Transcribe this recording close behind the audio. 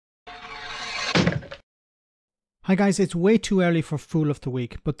Hi guys, it's way too early for Fool of the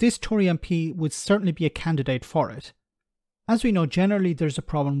Week, but this Tory MP would certainly be a candidate for it. As we know, generally there's a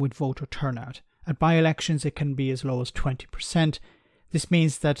problem with voter turnout. At by-elections it can be as low as 20%. This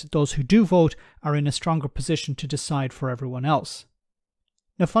means that those who do vote are in a stronger position to decide for everyone else.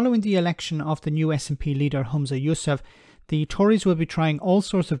 Now, following the election of the new SNP leader Humza Yousaf, the Tories will be trying all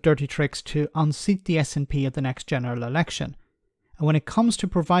sorts of dirty tricks to unseat the SNP at the next general election. And when it comes to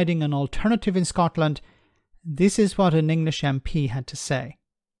providing an alternative in Scotland, this is what an English MP had to say.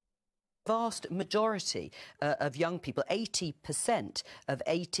 Vast majority of young people, 80% of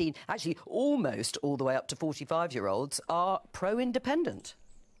 18, actually almost all the way up to 45-year-olds, are pro-independent.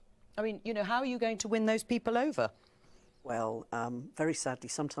 I mean, you know, how are you going to win those people over? Well, very sadly,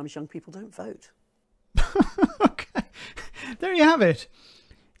 sometimes young people don't vote. Okay, there you have it.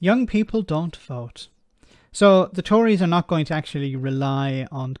 Young people don't vote. So the Tories are not going to actually rely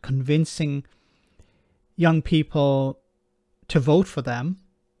on convincing young people to vote for them.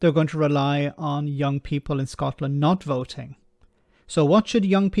 They're going to rely on young people in Scotland not voting. So what should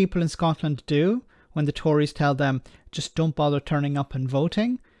young people in Scotland do when the Tories tell them, just don't bother turning up and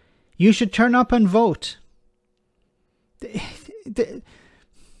voting? You should turn up and vote. A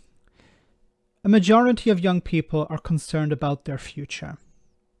majority of young people are concerned about their future.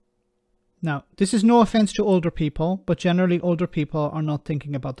 Now, this is no offense to older people, but generally older people are not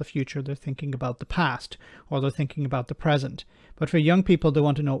thinking about the future. They're thinking about the past, or they're thinking about the present. But for young people, they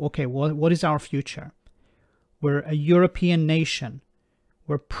want to know, okay, what is our future? We're a European nation.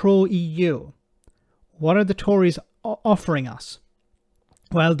 We're pro-EU. What are the Tories offering us?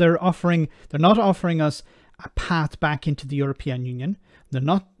 Well, they're not offering us a path back into the European Union. They're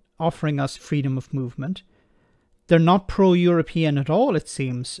not offering us freedom of movement. They're not pro-European at all, it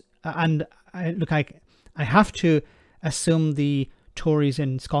seems. And I have to assume the Tories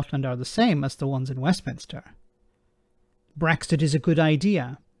in Scotland are the same as the ones in Westminster. Brexit is a good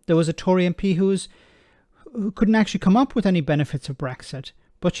idea. There was a Tory MP who couldn't actually come up with any benefits of Brexit,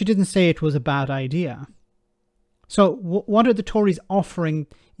 but she didn't say it was a bad idea. So what are the Tories offering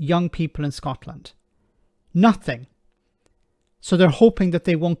young people in Scotland? Nothing. So they're hoping that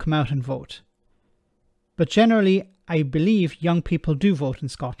they won't come out and vote. But generally, I believe young people do vote in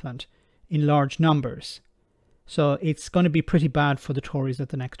Scotland in large numbers. So it's going to be pretty bad for the Tories at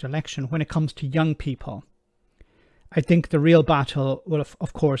the next election when it comes to young people. I think the real battle, will,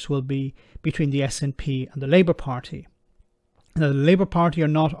 of course, will be between the SNP and the Labour Party. Now, the Labour Party are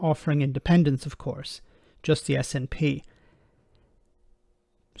not offering independence, of course, just the SNP.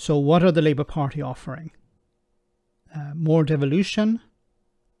 So what are the Labour Party offering? More devolution?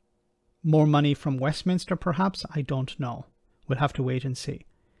 More money from Westminster, perhaps? I don't know. We'll have to wait and see.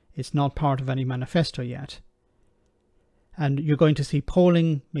 It's not part of any manifesto yet. And you're going to see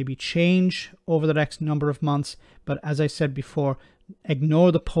polling maybe change over the next number of months. But as I said before,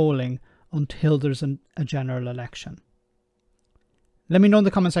 ignore the polling until there's a general election. Let me know in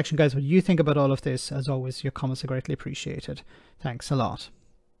the comment section, guys, what you think about all of this. As always, your comments are greatly appreciated. Thanks a lot.